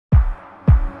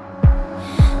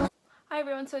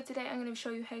everyone, so today I'm going to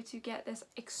show you how to get this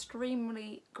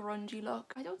extremely grungy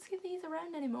look. I don't see these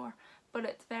around anymore, but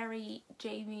it's very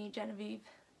Jamie Genevieve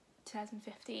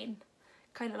 2015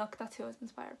 kind of look. That's who I was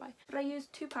inspired by. But I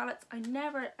used two palettes I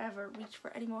never ever reach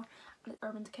for anymore, and it's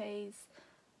Urban Decay's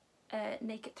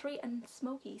Naked 3 and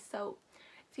Smoky. So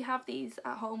if you have these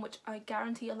at home, which I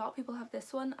guarantee a lot of people have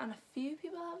this one and a few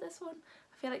people have this one,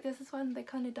 I feel like this is when they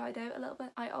kind of died out a little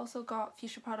bit. I also got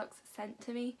Fuschia products sent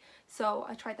to me, so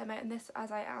I tried them out in this,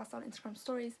 as I asked on Instagram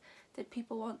stories, did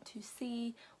people want to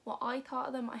see what I thought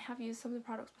of them. I have used some of the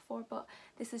products before, but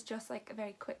this is just like a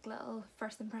very quick little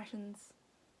first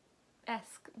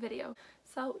impressions-esque video.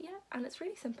 So yeah, and it's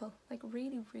really simple, like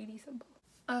really simple.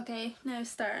 Okay, now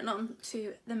starting on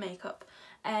to the makeup.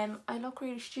 I look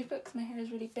really stupid because my hair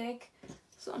is really big,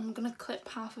 so I'm gonna clip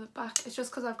half of it back. It's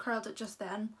just because I've curled it just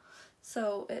then,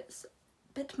 so it's a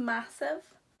bit massive.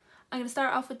 I'm going to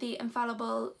start off with the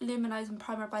Infallible Luminising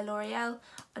Primer by L'Oreal.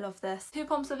 I love this. 2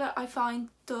 pumps of it I find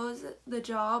does the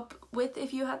job. With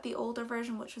if you had the older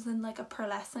version, which was in like a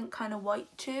pearlescent kind of white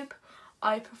tube,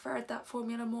 I preferred that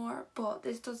formula more, but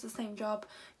this does the same job.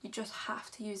 You just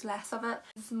have to use less of it.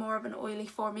 This is more of an oily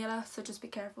formula, so just be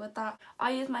careful with that.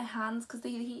 I use my hands because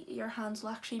your hands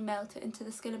will actually melt it into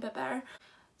the skin a bit better.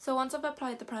 So once I've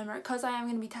applied the primer, because I am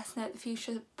going to be testing out the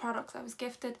Fuschia products I was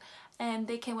gifted, and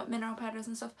they came with mineral powders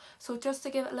and stuff, so just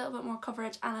to give it a little bit more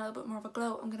coverage and a little bit more of a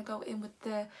glow, I'm going to go in with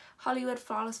the Hollywood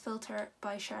Flawless Filter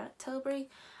by Charlotte Tilbury.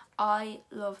 I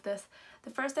love this.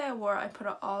 The first day I wore it, I put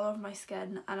it all over my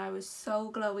skin and I was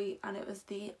so glowy, and it was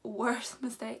the worst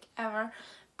mistake ever.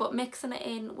 But mixing it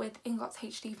in with Inglot's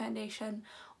HD foundation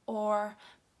or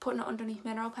putting it underneath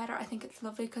mineral powder, I think it's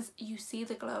lovely because you see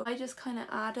the glow. I just kind of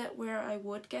add it where I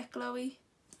would get glowy,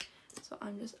 so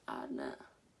I'm just adding it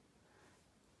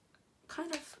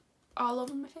kind of all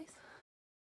over my face.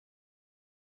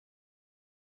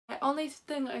 The only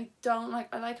thing I don't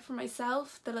like, I like it for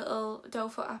myself, the little doe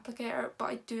foot applicator, but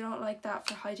I do not like that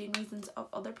for hygiene reasons of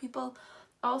other people.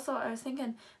 Also, I was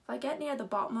thinking, if I get near the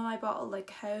bottom of my bottle,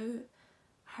 like how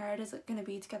hard is it going to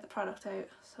be to get the product out?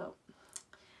 So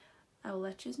I will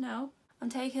let you know. I'm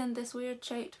taking this weird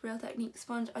shaped Real Technique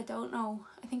sponge. I don't know,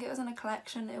 I think it was in a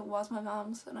collection. It was my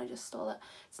mom's and I just stole it.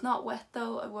 It's not wet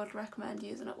though. I would recommend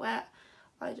using it wet.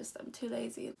 I'm too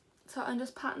lazy. So I'm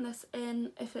just patting this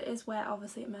in. If it is wet,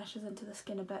 obviously it meshes into the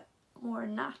skin a bit more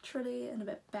naturally and a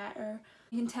bit better.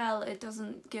 You can tell it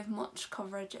doesn't give much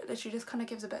coverage. It literally just kind of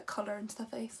gives a bit of colour into the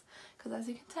face, because as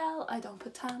you can tell, I don't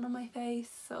put tan on my face,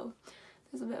 so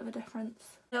there's a bit of a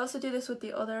difference. I also do this with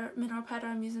the other mineral powder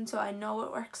I'm using, so I know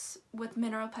it works with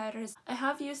mineral powders. I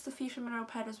have used the Fuschia mineral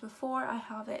powders before. I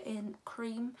have it in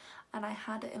cream and I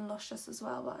had it in Luscious as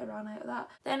well, but I ran out of that.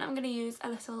 Then I'm going to use a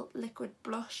little liquid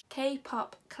blush.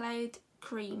 KPOP Cloud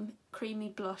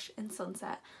Creamy Blush in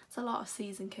Sunset. It's a lot of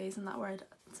C's and K's in that word,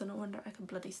 so no wonder I can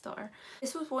bloody stutter.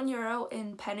 This was €1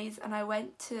 in Pennies, and I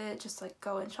went to just like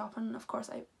go in shopping. Of course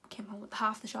I came home with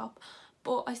half the shop.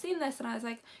 But I seen this and I was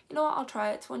like, you know what, I'll try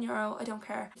it. It's €1, I don't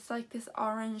care. It's like this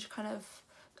orange kind of,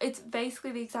 it's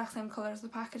basically the exact same colour as the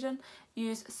packaging.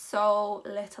 Use so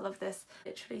little of this.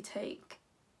 Literally take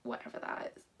whatever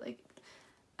that is, like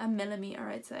a millimetre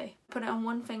I'd say. Put it on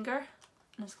one finger.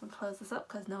 I'm just going to close this up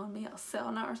because knowing me, I'll sit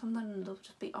on it or something and it'll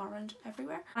just be orange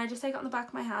everywhere. And I just take it on the back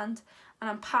of my hand and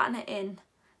I'm patting it in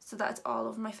so that it's all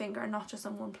over my finger and not just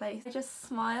in one place. I just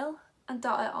smile and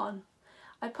dot it on.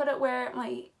 I put it where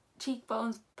my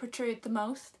cheekbones protrude the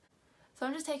most. So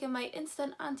I'm just taking my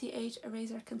Instant Anti-Age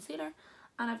Eraser Concealer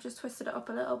and I've just twisted it up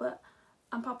a little bit.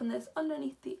 I'm popping this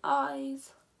underneath the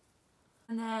eyes,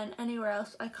 and then anywhere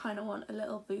else I kind of want a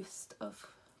little boost of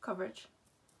coverage.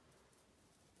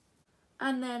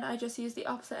 And then I just use the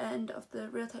opposite end of the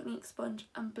Real Technique sponge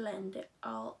and blend it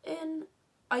all in.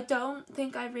 I don't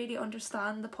think I really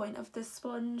understand the point of this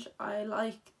sponge. I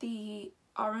like the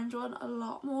orange one a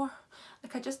lot more.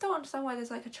 Like I just don't understand why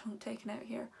there's like a chunk taken out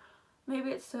here. Maybe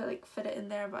it's to like fit it in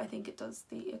there, but I think it does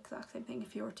the exact same thing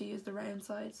if you were to use the round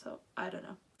side, so I don't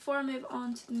know. Before I move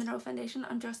on to the mineral foundation,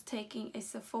 I'm just taking a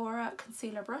Sephora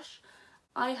concealer brush.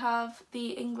 I have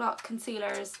the Inglot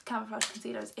concealers, Camouflage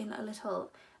concealers in a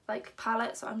little like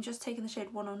palette, so I'm just taking the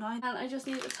shade 109 and I just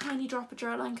need a tiny drop of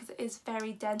Duraline because it is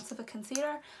very dense of a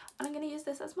concealer, and I'm going to use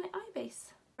this as my eye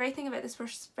base. The great thing about this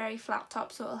brush is very flat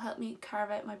top, so it'll help me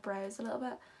carve out my brows a little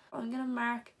bit. I'm going to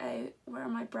mark out where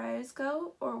my brows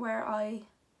go, or where I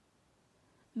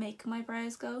make my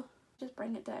brows go. Just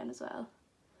bring it down as well,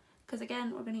 because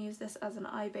again we're going to use this as an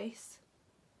eye base.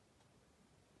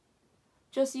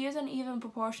 Just use an even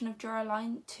proportion of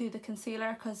Duraline to the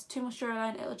concealer, because too much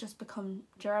Duraline, it'll just become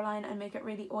Duraline and make it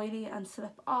really oily and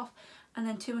slip off. And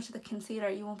then too much of the concealer,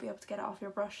 you won't be able to get it off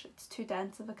your brush. It's too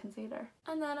dense of a concealer.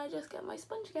 And then I just get my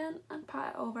sponge again and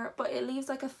pat it over. But it leaves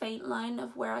like a faint line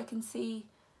of where I can see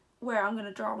where I'm going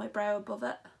to draw my brow above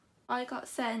it. I got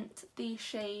sent the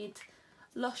shade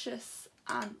Luscious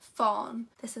and Fawn.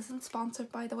 This isn't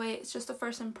sponsored, by the way. It's just the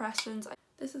first impressions.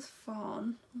 This is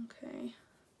Fawn. Okay.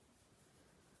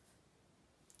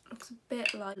 Looks a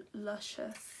bit like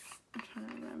Luscious. I'm trying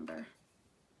to remember.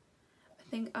 I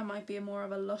think I might be more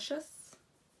of a Luscious.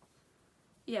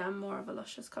 Yeah, I'm more of a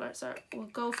Luscious colour, so we'll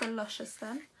go for Luscious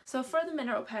then. So for the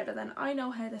mineral powder then, I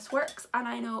know how this works, and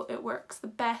I know it works the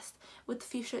best with the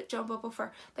Fuschia Jumbo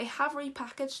Buffer. They have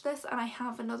repackaged this, and I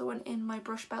have another one in my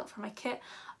brush belt for my kit.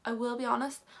 I will be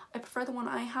honest, I prefer the one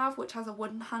I have, which has a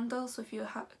wooden handle, so if you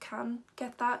can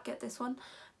get that, get this one.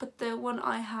 But the one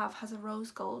I have has a rose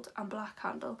gold and black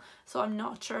handle, so I'm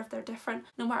not sure if they're different.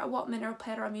 No matter what mineral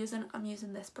powder I'm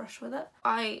using this brush with it.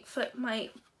 I flip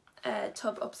my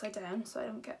tub upside down so I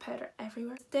don't get powder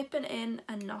everywhere. Dipping in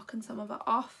and knocking some of it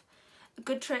off. A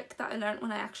good trick that I learned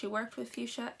when I actually worked with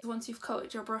Fuschia is once you've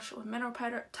coated your brush with mineral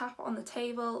powder, tap on the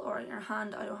table or in your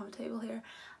hand, I don't have a table here,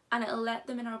 and it'll let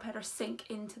the mineral powder sink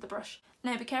into the brush.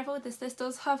 Now be careful with this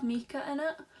does have mica in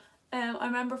it. I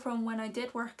remember from when I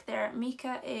did work there,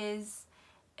 mica is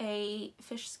a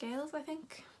fish scales, I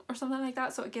think, or something like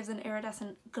that, so it gives an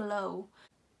iridescent glow.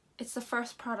 It's the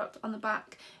first product on the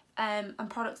back, and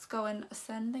products go in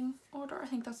ascending order, I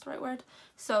think that's the right word.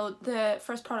 So the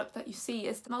first product that you see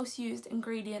is the most used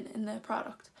ingredient in the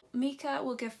product. Mica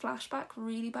will give flashback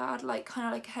really bad, like kind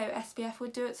of like how SPF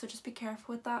would do it, so just be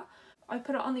careful with that. I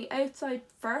put it on the outside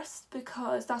first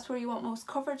because that's where you want most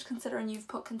coverage, considering you've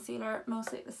put concealer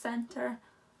mostly at the centre,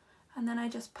 and then I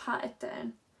just pat it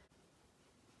down.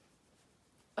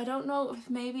 I don't know if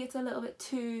maybe it's a little bit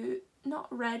too, not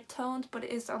red toned, but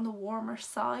it is on the warmer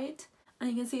side, and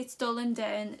you can see it's dulling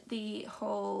down the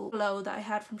whole glow that I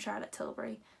had from Charlotte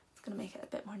Tilbury. It's going to make it a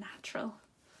bit more natural.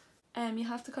 You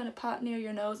have to kind of pat near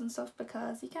your nose and stuff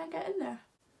because you can't get in there.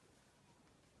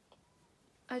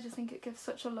 I just think it gives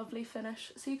such a lovely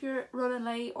finish. See, if you're running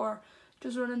late or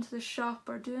just running to the shop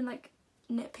or doing like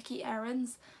nitpicky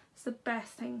errands, it's the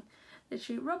best thing.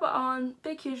 Literally rub it on,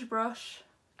 big huge brush,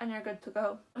 and you're good to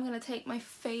go. I'm going to take my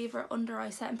favourite under eye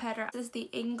setting powder. This is the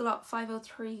Inglot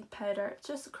 503 powder. It's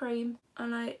just a cream,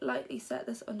 and I lightly set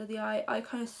this under the eye. I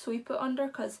kind of sweep it under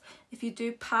because if you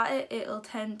do pat it, it'll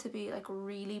tend to be like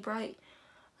really bright,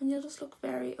 and you'll just look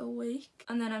very awake.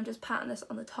 And then I'm just patting this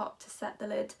on the top to set the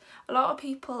lid. A lot of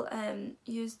people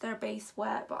use their base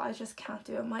wet, but I just can't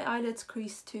do it. My eyelids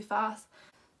crease too fast.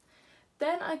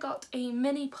 Then I got a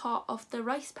mini pot of the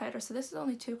rice powder, so this is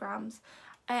only 2 grams.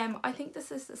 I think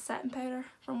this is the setting powder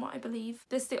from what I believe.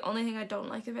 This is the only thing I don't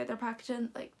like about their packaging.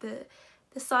 Like the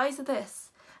size of this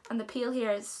and the peel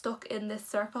here is stuck in this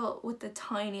circle with the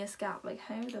tiniest gap. Like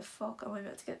how the fuck am I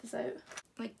meant to get this out?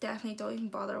 Like definitely don't even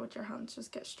bother with your hands,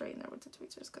 just get straight in there with the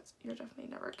tweezers because you're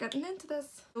definitely never getting into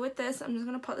this. With this, I'm just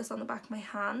going to put this on the back of my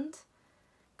hand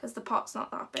because the pot's not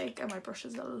that big and my brush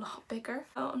is a lot bigger.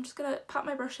 So I'm just going to pat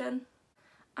my brush in.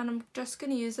 And I'm just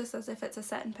going to use this as if it's a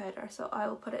setting powder. So I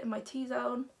will put it in my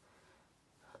T-zone,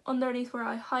 underneath where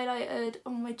I highlighted,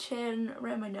 on my chin,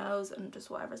 around my nose, and just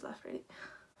whatever's left really.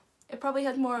 It probably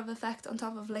has more of effect on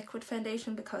top of liquid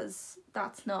foundation because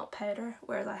that's not powder,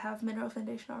 whereas I have mineral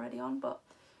foundation already on, but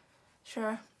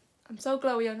sure. I'm so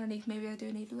glowy underneath, maybe I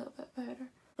do need a little bit of powder.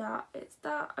 Yeah, it's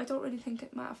that. I don't really think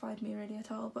it mattified me really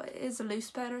at all, but it is a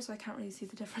loose powder, so I can't really see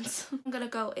the difference. I'm going to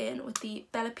go in with the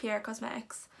Bellapierre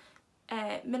Cosmetics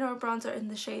mineral bronzer in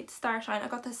the shade Starshine. I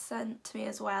got this sent to me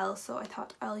as well, so I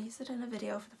thought I'll use it in a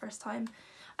video for the first time.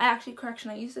 I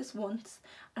used this once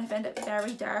and I found it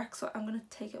very dark, so I'm going to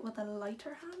take it with a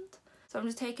lighter hand. So I'm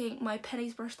just taking my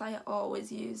Penny's brush that I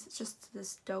always use, it's just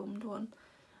this domed one,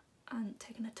 and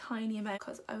taking a tiny amount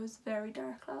because I was very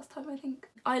dark last time I think.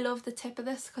 I love the tip of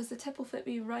this because the tip will fit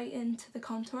me right into the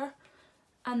contour,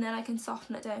 and then I can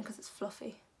soften it down because it's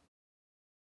fluffy.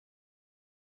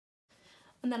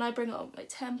 And then I bring it up my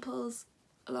temples,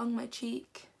 along my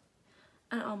cheek,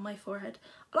 and on my forehead.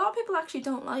 A lot of people actually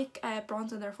don't like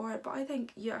bronze on their forehead, but I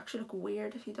think you actually look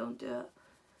weird if you don't do it.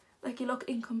 Like you look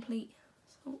incomplete.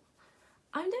 So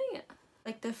I'm doing it.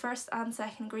 Like the first and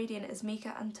second ingredient is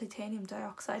mica and titanium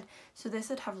dioxide. So this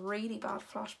would have really bad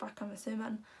flashback, I'm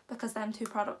assuming, because them 2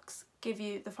 products give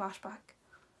you the flashback.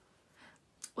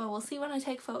 Well, we'll see when I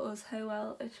take photos how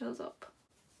well it shows up.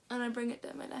 And I bring it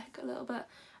down my neck a little bit.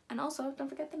 And also, don't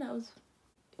forget the nose.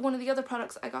 one of the other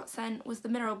products I got sent was the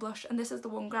mineral blush, and this is the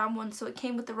 1 gram one. So it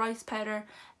came with the rice powder,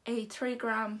 a 3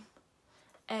 gram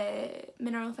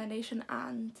mineral foundation,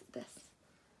 and this.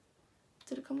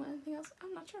 Did it come with anything else?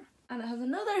 I'm not sure. And it has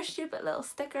another stupid little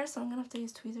sticker, so I'm gonna have to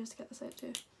use tweezers to get this out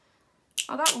too.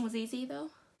 Oh, that one was easy though.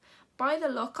 By the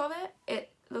look of it, it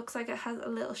looks like it has a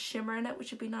little shimmer in it,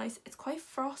 which would be nice. It's quite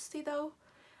frosty though.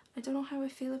 I don't know how I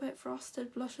feel about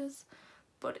frosted blushes,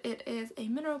 but it is a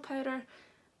mineral powder,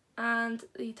 and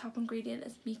the top ingredient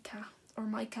is mica, or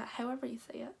mica, however you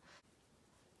say it.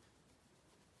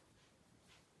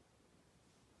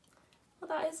 Well,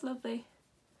 that is lovely.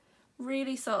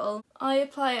 Really subtle. I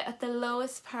apply it at the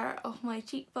lowest part of my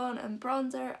cheekbone and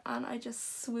bronzer, and I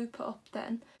just swoop it up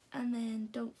then. And then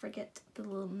don't forget the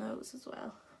little nose as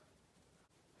well.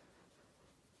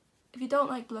 If you don't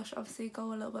like blush, obviously go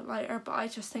a little bit lighter, but I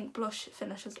just think blush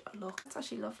finishes a look. It's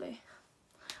actually lovely.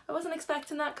 I wasn't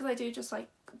expecting that because I do just like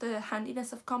the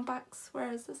handiness of compacts,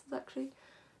 whereas this is actually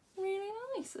really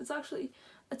nice. It's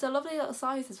a lovely little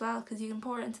size as well, because you can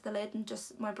pour it into the lid and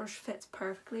just my brush fits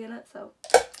perfectly in it, so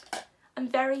I'm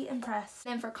very impressed.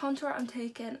 Then for contour, I'm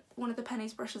taking one of the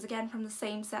Pennies brushes again from the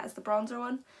same set as the bronzer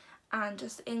one, and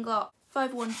just Inglot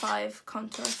 515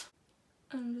 contour.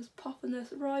 And I'm just popping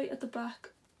this right at the back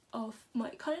of my,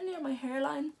 kind of near my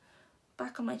hairline,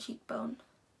 back on my cheekbone.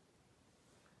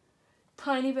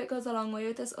 Tiny bit goes a long way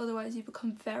with this, otherwise you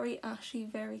become very ashy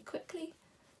very quickly.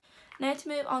 Now to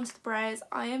move on to the brows,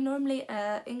 I am normally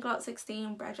a Inglot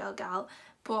 16 brow gel gal,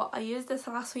 but I used this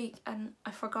last week and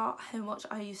I forgot how much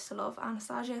I used to love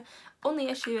Anastasia. Only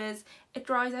issue is it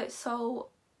dries out so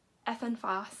effing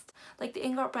fast. Like the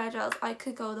Inglot brow gels, I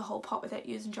could go the whole pot without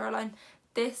using Duraline.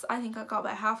 This, I think I got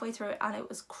about halfway through it and it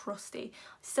was crusty.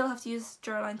 I still have to use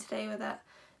Duraline today with it,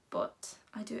 but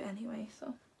I do it anyway,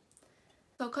 so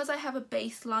because I have a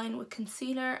baseline with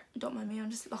concealer, don't mind me, I'm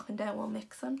just locking down while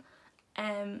mixing,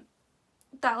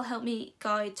 that'll help me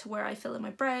guide to where I fill in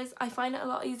my brows. I find it a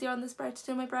lot easier on this brow to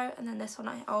do my brow, and then this one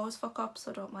I always fuck up,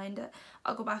 so don't mind it.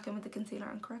 I'll go back in with the concealer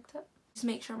and correct it. Just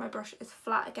make sure my brush is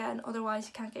flat again, otherwise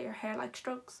you can't get your hair like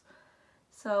strokes.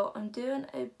 So I'm doing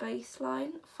a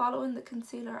baseline, following the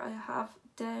concealer I have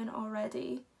down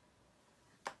already.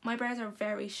 My brows are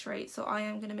very straight, so I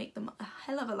am going to make them a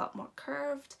hell of a lot more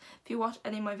curved. If you watch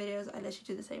any of my videos, I literally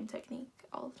do the same technique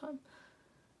all the time.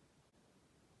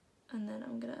 And then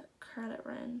I'm going to curl it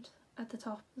round at the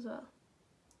top as well.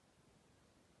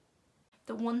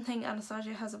 The one thing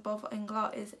Anastasia has above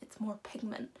Inglot is it's more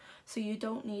pigment, so you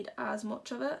don't need as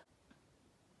much of it.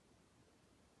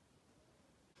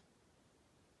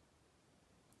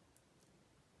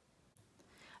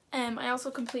 I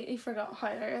also completely forgot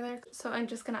highlighter there, so I'm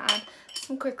just going to add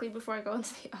some quickly before I go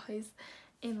into the eyes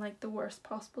in like the worst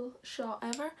possible shot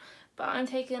ever. But I'm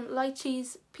taking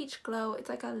Lychee's Peach Glow. It's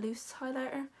like a loose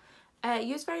highlighter. I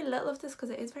use very little of this because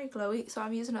it is very glowy, so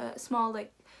I'm using a small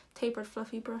like tapered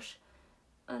fluffy brush,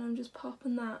 and I'm just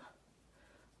popping that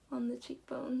on the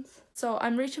cheekbones. So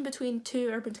I'm reaching between two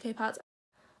Urban Decay pads.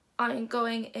 I'm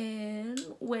going in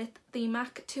with the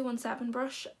MAC 217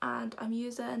 brush, and I'm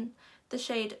using the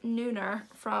shade Nooner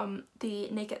from the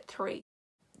Naked 3.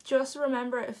 Just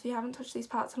remember, if you haven't touched these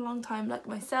palettes in a long time like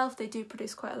myself, they do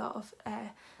produce quite a lot of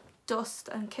dust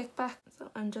and kickback. So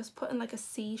I'm just putting like a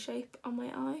C shape on my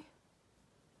eye.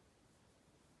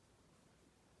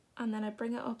 And then I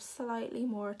bring it up slightly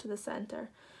more to the centre.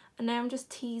 And now I'm just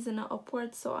teasing it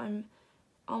upwards, so I'm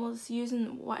almost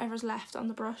using whatever's left on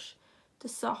the brush to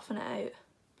soften it out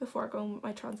before going with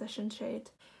my transition shade.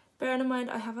 Bearing in mind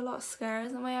I have a lot of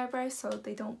scars on my eyebrows, so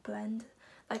they don't blend.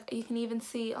 Like you can even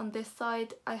see on this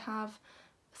side I have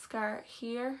a scar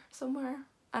here somewhere,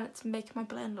 and it's making my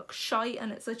blend look shite,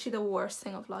 and it's literally the worst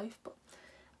thing of life, but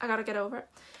I gotta get over it.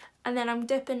 And then I'm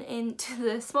dipping into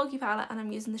the smoky palette and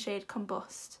I'm using the shade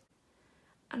Combust.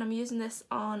 And I'm using this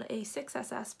on a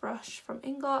 6SS brush from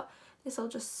Inglot. This will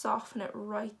just soften it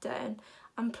right down.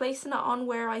 I'm placing it on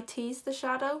where I teased the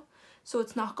shadow, so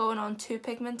it's not going on too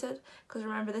pigmented, because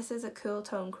remember this is a cool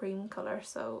tone cream colour,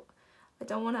 so I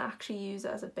don't want to actually use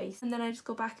it as a base. And then I just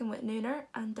go back in with Nooner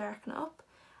and darken it up,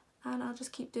 and I'll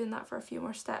just keep doing that for a few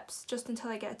more steps just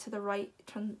until I get to the right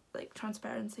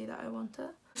transparency that I want it.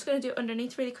 I'm just going to do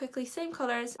underneath really quickly, same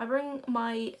colours. I bring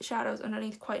my shadows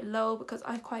underneath quite low because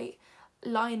I have quite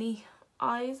liney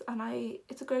eyes, and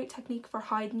it's a great technique for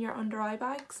hiding your under eye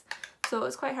bags, so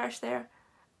it's quite harsh there.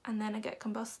 And then I get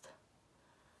Combust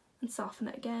and soften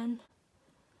it again,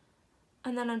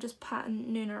 and then I'm just patting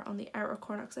Nooner on the outer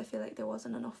corner because I feel like there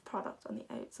wasn't enough product on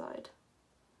the outside.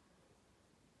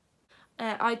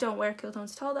 I don't wear cool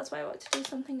tones at all, that's why I wanted to do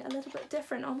something a little bit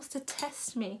different, almost to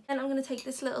test me. And I'm going to take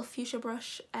this little fuchsia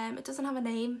brush, it doesn't have a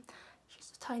name,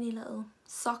 Just a tiny little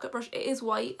socket brush. It is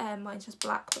white and mine's just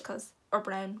black because, or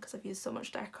brown, because I've used so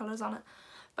much dark colours on it.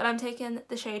 But I'm taking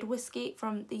the shade Whiskey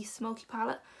from the Smoky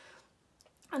palette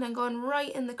and I'm going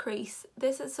right in the crease.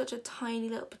 This is such a tiny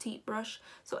little petite brush,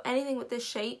 so anything with this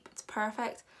shape, it's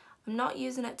perfect. I'm not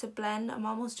using it to blend, I'm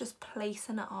almost just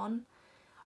placing it on.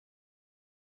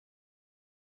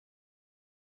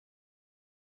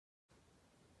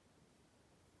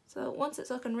 So once it's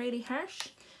looking really harsh,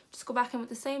 just go back in with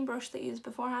the same brush that you used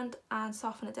beforehand and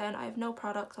soften it down. I have no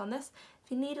product on this.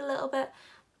 If you need a little bit,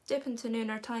 dip into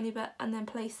Nooner a tiny bit and then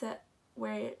place it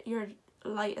where your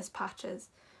lightest patch is.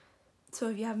 So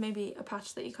if you have maybe a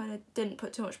patch that you kind of didn't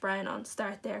put too much brown on,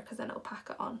 start there because then it'll pack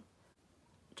it on.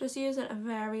 Just using a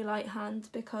very light hand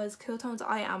because cool tones,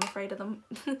 I am afraid of them.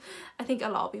 I think a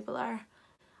lot of people are.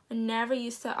 I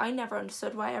never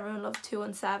understood why everyone loved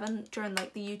 217 during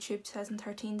like the YouTube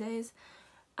 2013 days.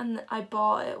 And I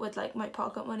bought it with like my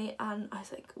pocket money and I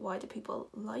was like, why do people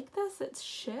like this? It's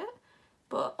shit.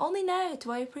 But only now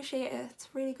do I appreciate it. It's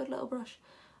a really good little brush.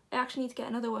 I actually need to get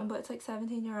another one, but it's like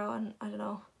 €17 and I don't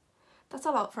know. That's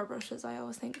a lot for brushes, I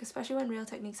always think, especially when Real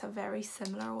Techniques have very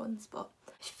similar ones. But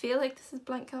I feel like this is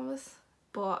blank canvas,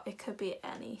 but it could be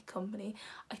any company.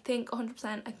 I think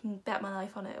 100% I can bet my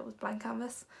life on it was blank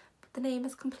canvas, but the name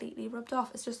is completely rubbed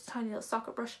off. It's just a tiny little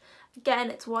socket brush. Again,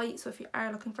 it's white, so if you are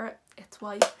looking for it, it's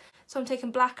white. So I'm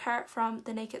taking Black Heart from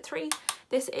the Naked 3.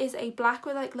 This is a black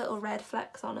with like little red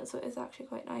flecks on it, so it is actually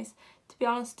quite nice. To be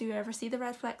honest, do you ever see the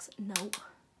red flecks? No.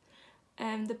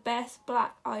 The best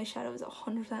black eyeshadow is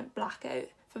 100% Blackout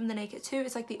from the Naked 2.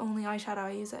 It's like the only eyeshadow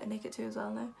I use at Naked 2 as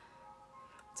well now.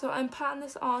 So I'm patting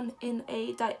this on in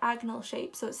a diagonal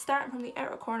shape. So it's starting from the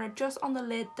outer corner, just on the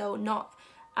lid though, not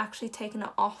actually taking it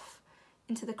off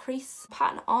into the crease.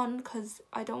 Patting it on because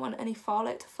I don't want any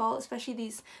fallout to fall, especially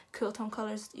these cool tone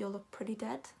colours, you'll look pretty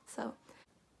dead. So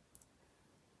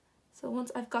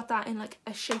once I've got that in like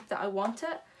a shape that I want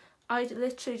it, I'd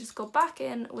literally just go back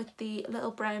in with the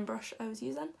little brown brush I was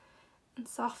using and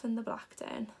soften the black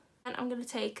down. And I'm going to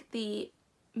take the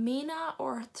Mina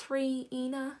or 3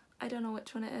 Ina, I don't know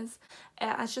which one it is.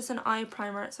 It's just an eye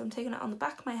primer, so I'm taking it on the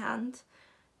back of my hand,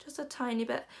 just a tiny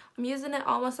bit. I'm using it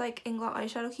almost like Inglot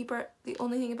Eyeshadow Keeper. The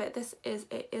only thing about this is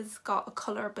it is got a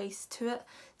colour base to it,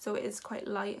 so it is quite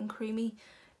light and creamy.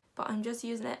 But I'm just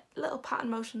using it, little pattern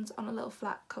motions on a little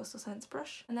flat Coastal Scents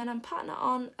brush. And then I'm patting it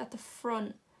on at the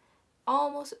front,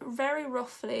 almost very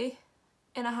roughly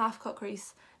in a half cut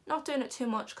crease. Not doing it too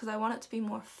much because I want it to be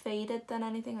more faded than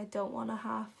anything. I don't want a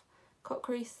half cut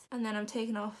crease. And then I'm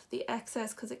taking off the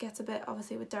excess because it gets a bit,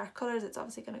 obviously with dark colours, it's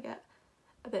obviously going to get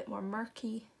a bit more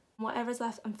murky. Whatever's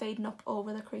left, I'm fading up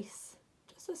over the crease,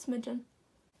 just a smidgen.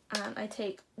 And I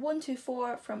take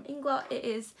 124 from Inglot. It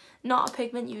is not a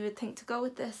pigment you would think to go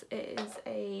with this. It is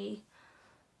a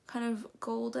kind of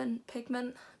golden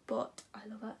pigment, but I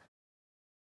love it.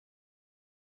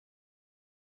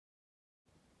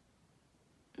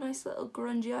 Nice little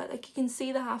grungy eye. Like you can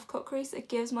see the half cut crease. It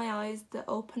gives my eyes the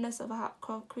openness of a half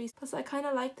cut crease. Plus I kind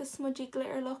of like the smudgy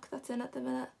glitter look that's in at the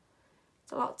minute.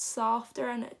 It's a lot softer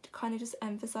and it kind of just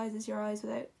emphasises your eyes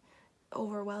without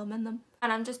overwhelming them.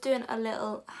 And I'm just doing a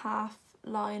little half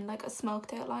line, like a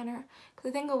smoked out liner, because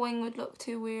I think a wing would look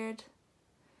too weird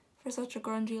for such a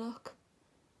grungy look.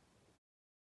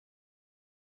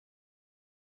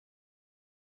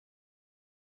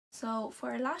 So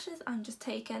for lashes, I'm just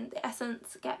taking the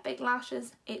Essence Get Big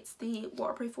Lashes. It's the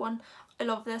waterproof one. I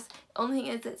love this. The only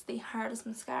thing is it's the hardest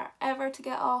mascara ever to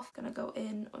get off. Gonna go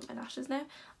in with my lashes now.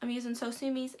 I'm using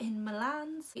Sosumi's in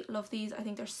Milan's. I love these. I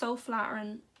think they're so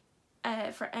flattering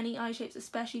for any eye shapes,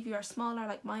 especially if you are smaller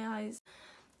like my eyes.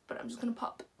 But I'm just gonna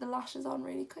pop the lashes on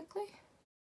really quickly.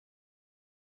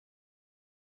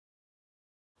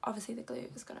 Obviously the glue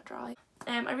is gonna dry.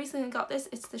 I recently got this.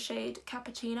 It's the shade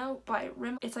Cappuccino by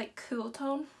Rimmel. It's like cool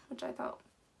tone, which I thought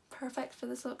perfect for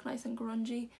this look, nice and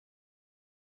grungy.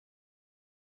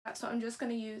 So I'm just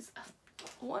gonna use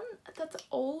one that's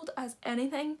old as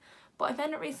anything, but I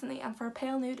found it recently, and for a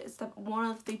pale nude, it's one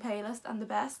of the palest and the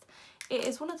best. It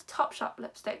is one of the Topshop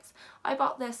lipsticks. I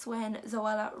bought this when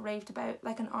Zoella raved about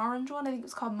like an orange one. I think it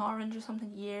was called Morange or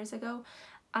something years ago,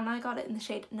 and I got it in the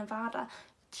shade Nevada.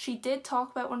 She did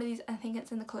talk about one of these. I think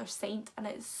it's in the colour Saint, and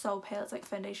it is so pale, it's like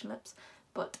foundation lips,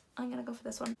 but I'm gonna go for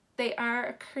this one. They are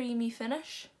a creamy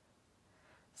finish,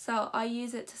 so I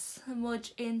use it to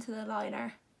smudge into the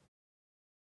liner.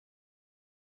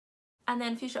 And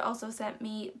then Fuschia also sent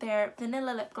me their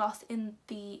vanilla lip gloss in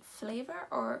the flavour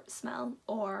or smell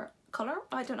or colour,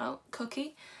 I don't know,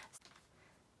 Cookie.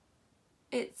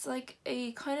 It's like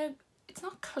a kind of, it's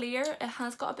not clear, it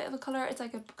has got a bit of a colour, it's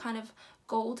like a kind of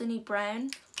goldeny brown,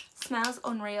 Smells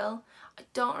unreal. I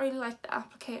don't really like the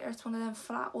applicator. It's one of them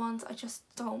flat ones. I just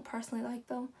don't personally like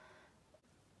them.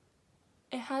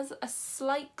 It has a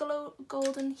slight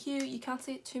golden hue. You can't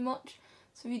see it too much.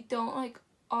 So if you don't like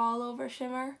all over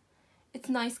shimmer, it's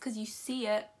nice because you see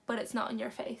it, but it's not on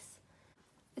your face.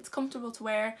 It's comfortable to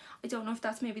wear. I don't know if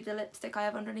that's maybe the lipstick I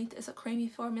have underneath is a creamy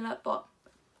formula, but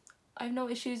I have no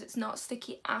issues. It's not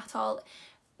sticky at all.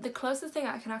 The closest thing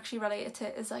I can actually relate it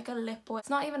to is like a lip oil. It's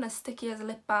not even as sticky as a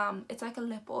lip balm. It's like a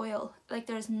lip oil. Like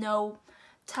there's no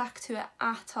tack to it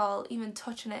at all. Even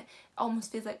touching it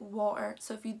almost feels like water.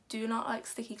 So if you do not like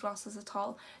sticky glosses at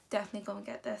all, definitely go and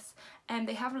get this. And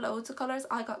they have loads of colours.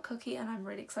 I got Cookie and I'm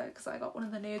really excited because I got one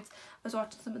of the nudes. I was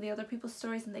watching some of the other people's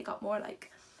stories and they got more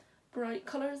like bright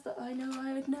colours that I know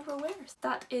I would never wear.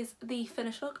 That is the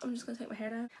finished look. I'm just going to take my hair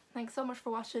down. Thanks so much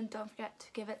for watching. Don't forget to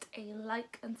give it a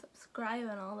like and subscribe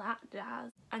and all that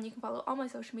jazz. And you can follow all my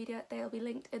social media. They'll be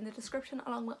linked in the description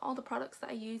along with all the products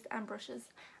that I used and brushes.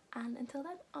 And until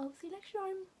then, I'll see you next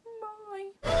time.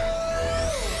 Bye.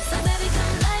 So baby,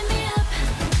 come light me up.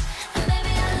 And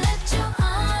baby, I'll let you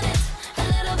on it. A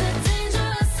little bit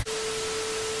dangerous.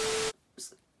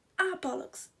 Ah,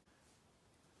 bollocks.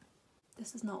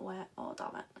 This is not wet. Oh,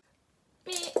 damn it.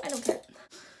 I don't care.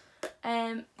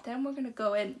 Then we're gonna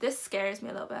go in. This scares me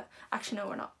a little bit. Actually, no,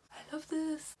 we're not. I love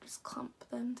this. Just clump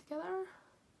them together.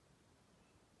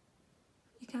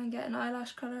 You can get an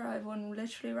eyelash colour. I have one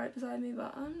literally right beside me,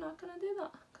 but I'm not gonna do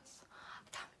that because I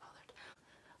can't be bothered.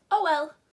 Oh well.